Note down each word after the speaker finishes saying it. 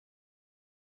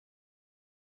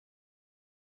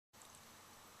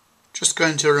Just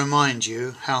going to remind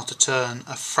you how to turn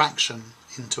a fraction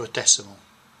into a decimal.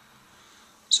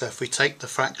 So if we take the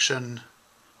fraction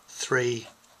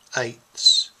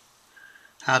 3/8,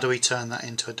 how do we turn that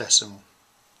into a decimal?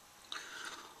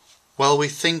 Well, we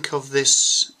think of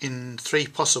this in three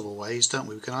possible ways, don't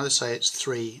we? We can either say it's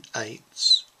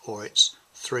 3/8, or it's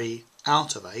 3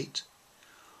 out of 8,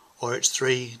 or it's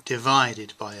 3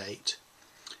 divided by 8.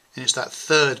 And it's that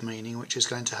third meaning which is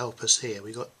going to help us here.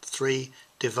 We've got 3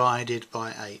 divided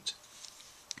by 8.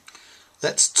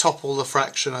 Let's topple the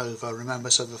fraction over, remember,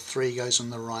 so the 3 goes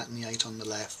on the right and the 8 on the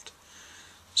left.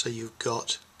 So you've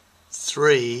got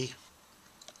 3,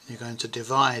 and you're going to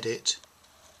divide it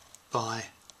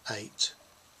by 8.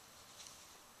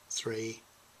 3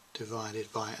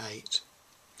 divided by 8.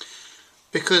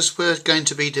 Because we're going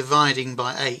to be dividing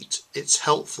by 8, it's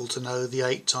helpful to know the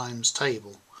 8 times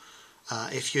table.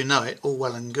 If you know it, all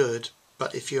well and good,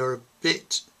 but if you're a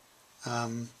bit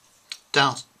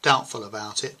doubtful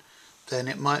about it, then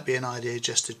it might be an idea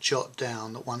just to jot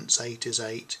down that once 8 is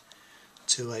 8,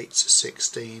 2 8s are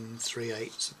 16, 3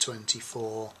 8s are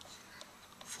 24,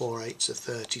 4 8s are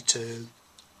 32,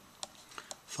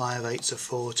 5 8s are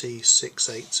 40, 6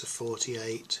 8s are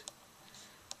 48,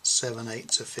 7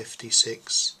 8s are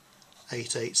 56, 8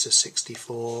 8s are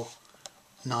 64,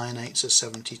 9 8s are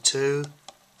 72,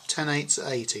 10 8s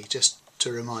are 80, just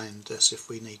to remind us if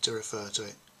we need to refer to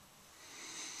it.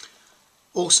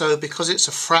 Also, because it's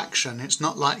a fraction, it's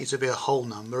not likely to be a whole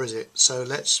number, is it? So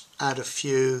let's add a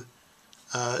few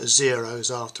zeros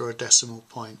after a decimal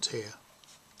point here.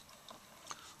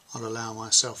 I'll allow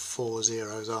myself 4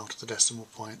 zeros after the decimal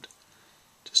point.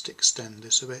 Just extend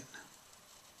this a bit.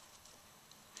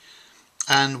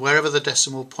 And wherever the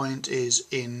decimal point is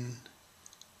in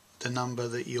the number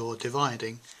that you're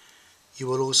dividing, you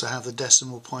will also have the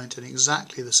decimal point in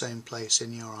exactly the same place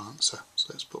in your answer. So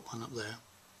let's put one up there.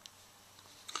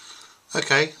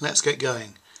 Okay, let's get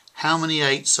going. How many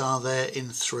 8s are there in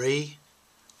 3?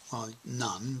 Well,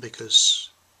 none, because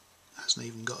it hasn't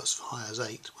even got as high as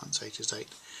 8, once 8 is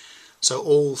 8. So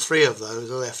all 3 of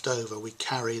those are left over. We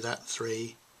carry that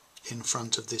 3 in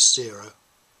front of this 0.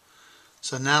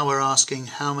 So now we're asking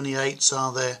how many 8s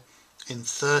are there in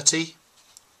 30?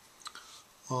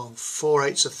 Well, 4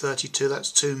 8s are 32,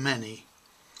 that's too many.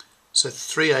 So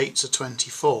 3 8s are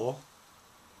 24.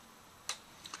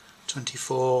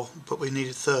 24, but we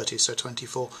needed 30, so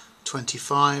 24,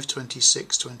 25,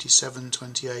 26, 27,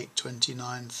 28,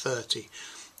 29, 30.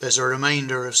 There's a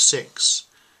remainder of 6.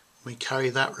 We carry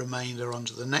that remainder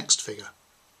onto the next figure.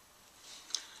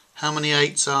 How many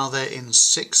 8s are there in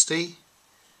 60?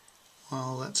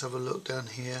 Well, let's have a look down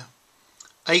here.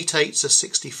 8 8s are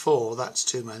 64, that's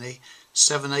too many.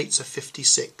 7 8s are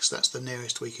 56, that's the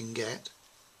nearest we can get.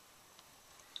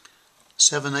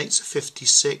 7 8s are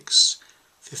 56,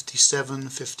 57,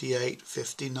 58,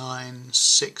 59,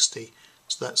 60.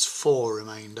 So that's 4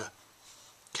 remainder.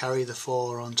 Carry the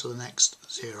 4 onto the next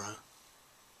 0.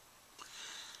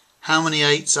 How many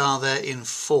 8s are there in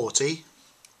 40?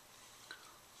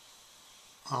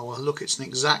 Oh, well, look, it's an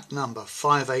exact number.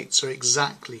 5 8s are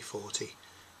exactly 40.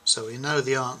 So we know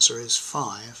the answer is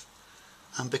 5.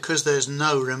 And because there's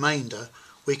no remainder,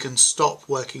 we can stop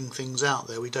working things out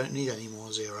there. We don't need any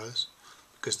more zeros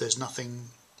because there's nothing,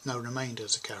 no remainder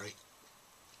to carry.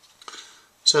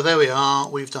 So there we are,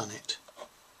 we've done it.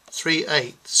 3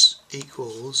 8s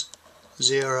equals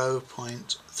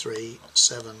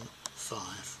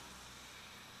 0.375.